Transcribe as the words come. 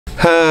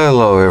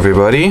Hello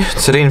everybody,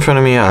 today in front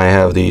of me I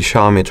have the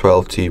Xiaomi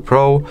 12T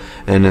Pro,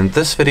 and in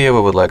this video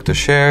I would like to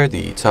share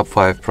the top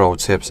 5 pro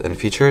tips and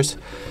features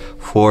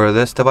for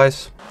this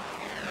device.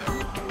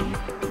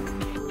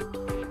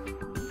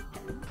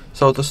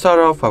 So to start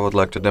off, I would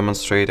like to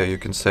demonstrate how you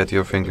can set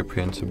your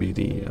fingerprint to be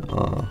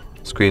the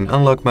screen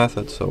unlock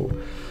method. So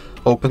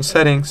open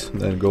settings,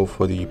 then go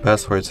for the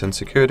passwords and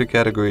security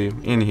category.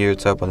 In here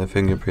tap on the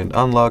fingerprint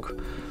unlock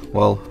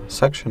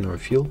section or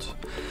field.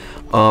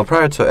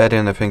 Prior to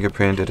adding a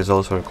fingerprint, it is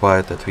also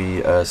required that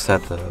we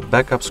set the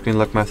backup screen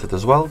lock method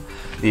as well.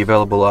 The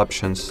available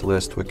options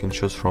list we can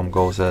choose from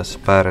goes as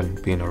pattern,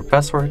 PIN or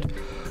password.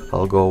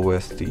 I'll go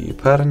with the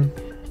pattern.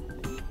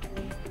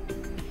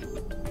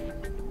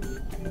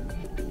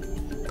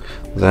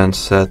 Then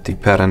set the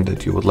pattern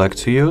that you would like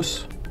to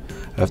use.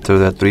 After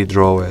that,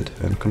 redraw it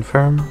and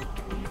confirm.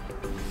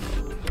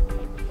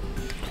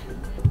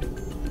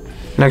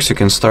 Next, you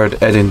can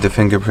start adding the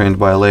fingerprint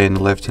by laying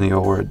and lifting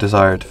your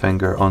desired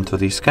finger onto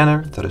the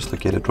scanner that is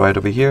located right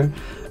over here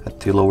at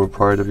the lower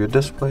part of your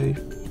display.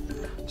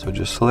 So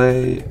just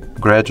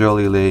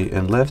gradually lay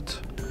and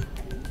lift.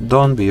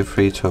 Don't be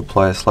afraid to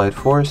apply a slight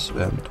force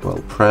and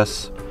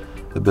press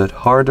a bit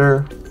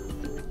harder.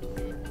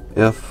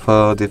 If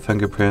the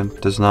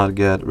fingerprint does not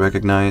get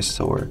recognized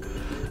or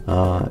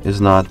is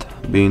not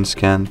being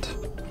scanned,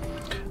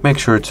 make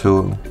sure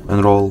to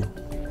enroll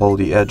all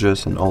the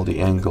edges and all the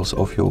angles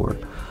of your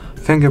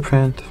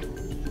fingerprint,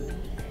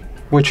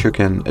 which you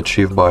can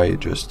achieve by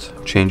just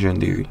changing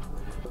the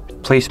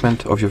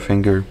placement of your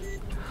finger.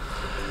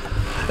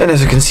 And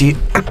as you can see,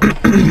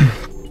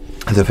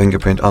 the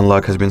fingerprint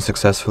unlock has been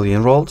successfully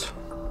enrolled.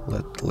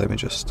 Let me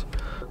just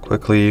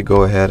quickly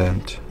go ahead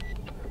and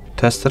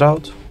test it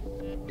out.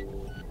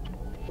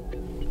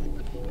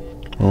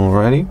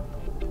 Alrighty.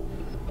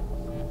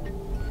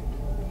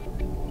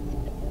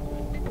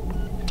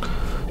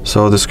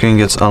 So the screen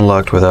gets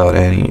unlocked without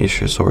any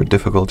issues or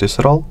difficulties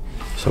at all.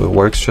 So it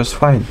works just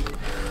fine.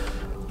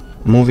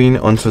 Moving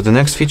on to the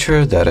next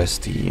feature, that is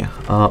the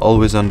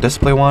always on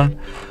display one.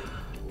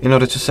 In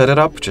order to set it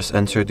up, just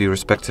enter the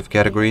respective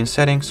category in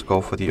settings,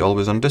 go for the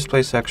always on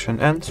display section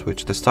and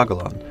switch this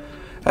toggle on.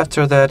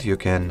 After that, you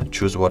can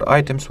choose what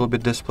items will be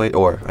displayed,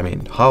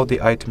 how the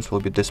items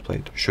will be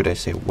displayed. Should I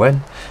say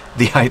when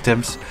the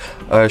items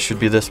should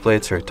be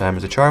displayed? Third time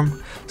is a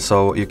charm.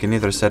 So you can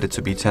either set it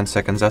to be 10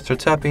 seconds after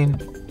tapping,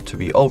 to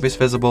be always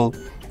visible,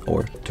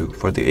 or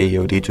for the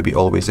AOD to be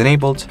always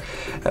enabled,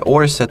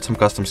 or set some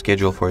custom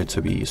schedule for it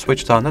to be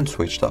switched on and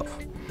switched off.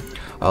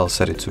 I'll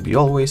set it to be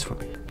always,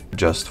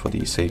 just for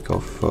the sake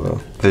of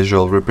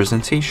visual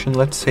representation,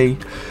 let's say.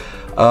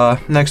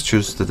 Next,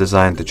 choose the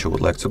design that you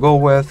would like to go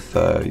with.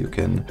 You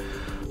can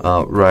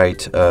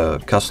write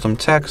custom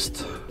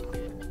text,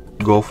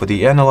 go for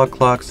the analog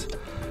clocks,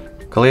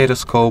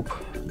 kaleidoscope,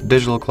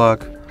 digital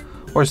clock,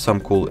 or some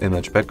cool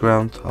image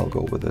background. I'll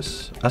go with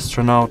this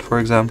astronaut, for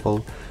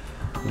example.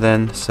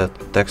 Then set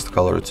text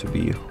color to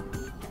be,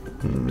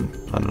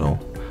 I don't know,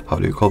 how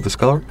do you call this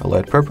color? A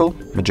light purple?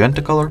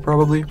 Magenta color,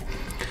 probably.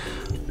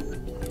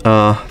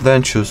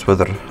 Then choose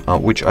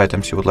which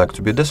items you would like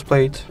to be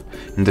displayed.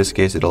 In this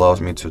case, it allows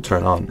me to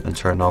turn on and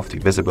turn off the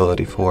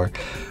visibility for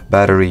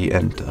battery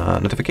and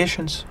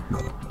notifications.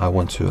 But I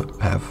want to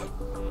have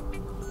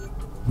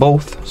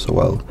both, so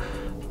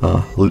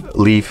I'll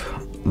leave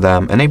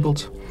them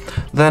enabled.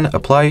 Then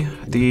apply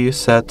the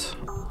set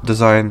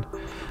design,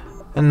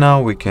 and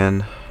now we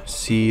can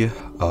see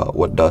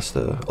what does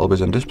the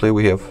always on display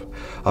we have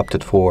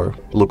opted for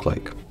look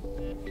like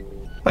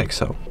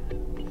so.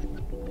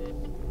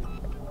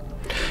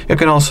 You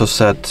can also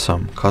set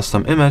some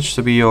custom image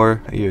to be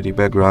your AOD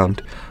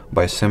background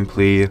by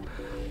simply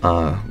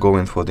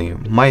going for the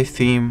My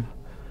Theme,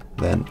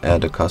 then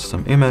add a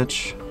custom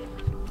image.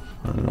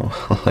 I don't know,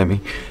 let me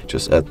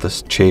just add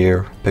this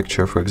chair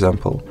picture, for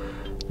example.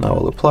 Now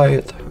I'll apply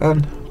it,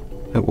 and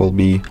it will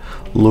be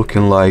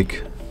looking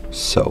like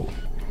so.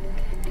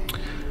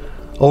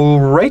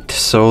 Alright,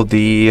 so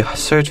the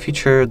third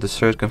feature, the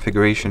third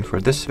configuration for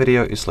this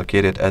video is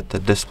located at the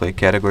display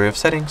category of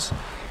settings.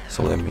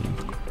 So let me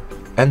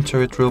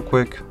enter it real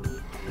quick.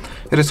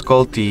 It is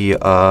called the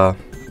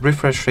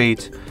refresh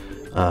rate,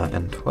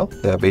 and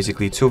there are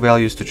basically two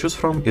values to choose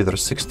from, either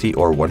 60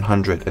 or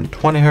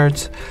 120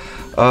 Hertz.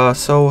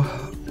 So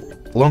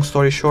long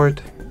story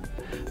short,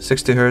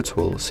 60 Hz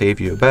will save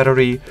you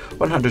battery,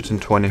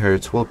 120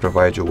 Hz will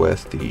provide you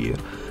with the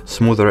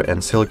smoother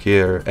and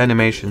silkier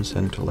animations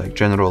and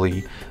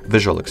generally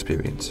visual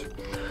experience.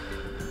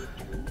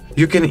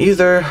 You can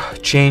either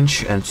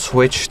change and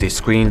switch the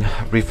screen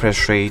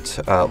refresh rate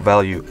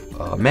value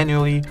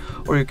manually,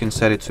 or you can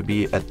set it to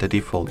be at the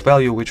default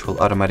value, which will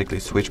automatically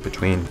switch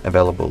between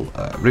available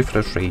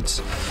refresh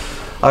rates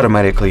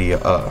automatically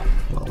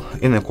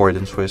in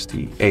accordance with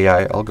the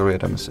AI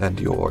algorithms and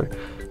your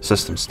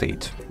system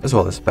state, as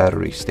well as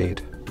battery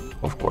state,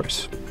 of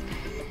course.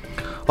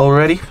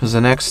 Alrighty,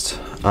 the next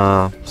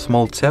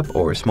small tip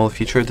or small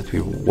feature that we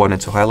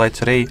wanted to highlight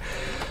today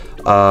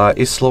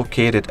is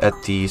located at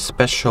the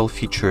special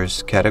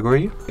features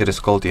category. It is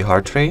called the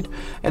heart rate,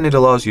 and it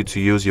allows you to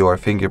use your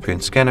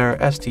fingerprint scanner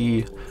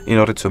in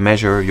order to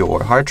measure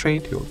your heart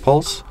rate, your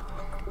pulse.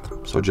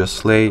 So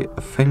just lay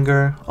a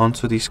finger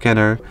onto the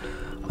scanner.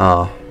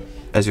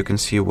 As you can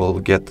see, we'll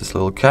get this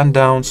little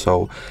countdown,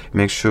 so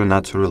make sure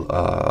not to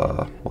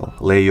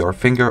lay your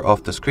finger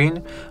off the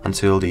screen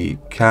until the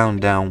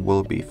countdown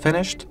will be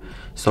finished,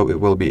 so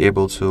it will be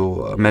able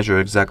to measure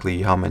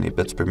exactly how many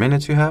beats per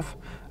minute you have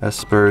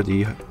as per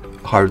the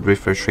heart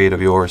refresh rate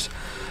of yours.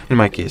 In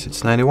my case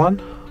it's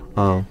 91,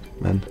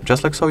 and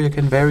just like so, you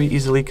can very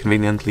easily,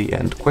 conveniently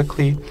and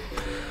quickly,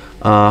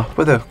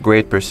 with a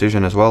great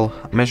precision as well,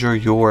 measure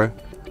your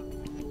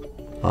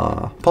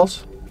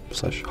pulse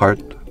 / heart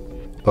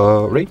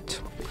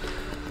rate.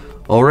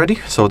 Alrighty,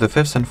 so the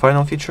fifth and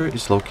final feature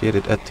is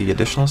located at the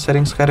additional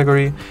settings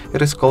category.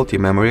 It is called the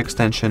memory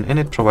extension, and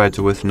it provides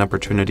you with an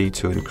opportunity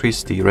to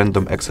increase the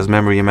random access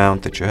memory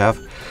amount that you have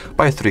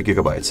by 3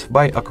 GB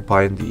by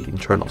occupying the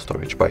internal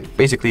storage.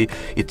 Basically,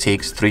 it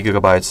takes 3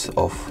 GB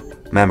of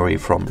memory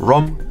from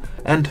ROM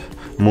and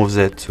moves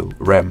it to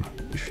RAM,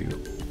 if you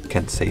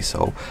can say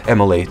so.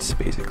 Emulates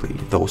basically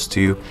those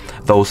 3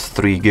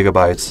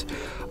 GB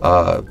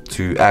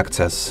to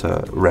access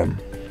RAM.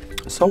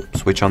 So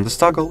switch on this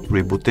toggle,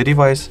 reboot the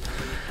device,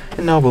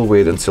 and now we'll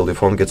wait until the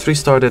phone gets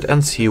restarted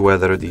and see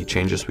whether the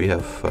changes we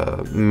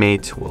have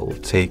made will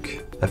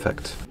take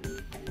effect.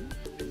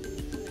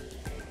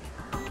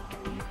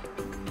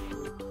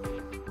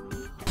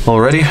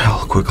 Alrighty,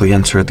 I'll quickly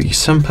enter the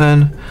SIM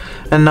pin,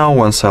 and now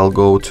once I'll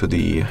go to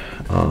the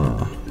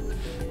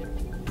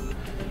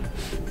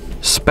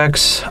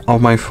specs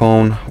of my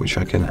phone, which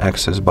I can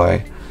access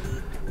by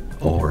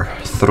or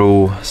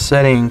through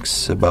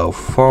settings, about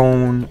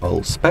phone,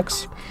 all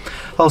specs,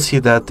 I'll see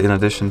that in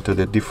addition to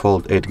the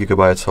default 8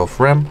 GB of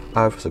RAM,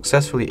 I've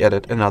successfully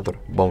added another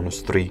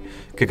bonus 3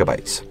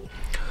 GB.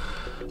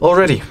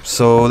 Alrighty,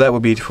 so that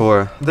would be it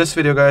for this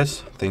video,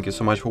 guys. Thank you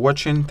so much for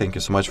watching. Thank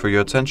you so much for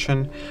your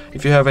attention.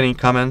 If you have any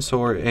comments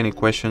or any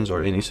questions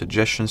or any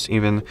suggestions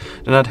even,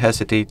 do not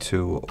hesitate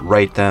to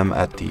write them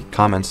at the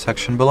comment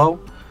section below.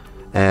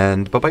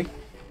 And bye-bye.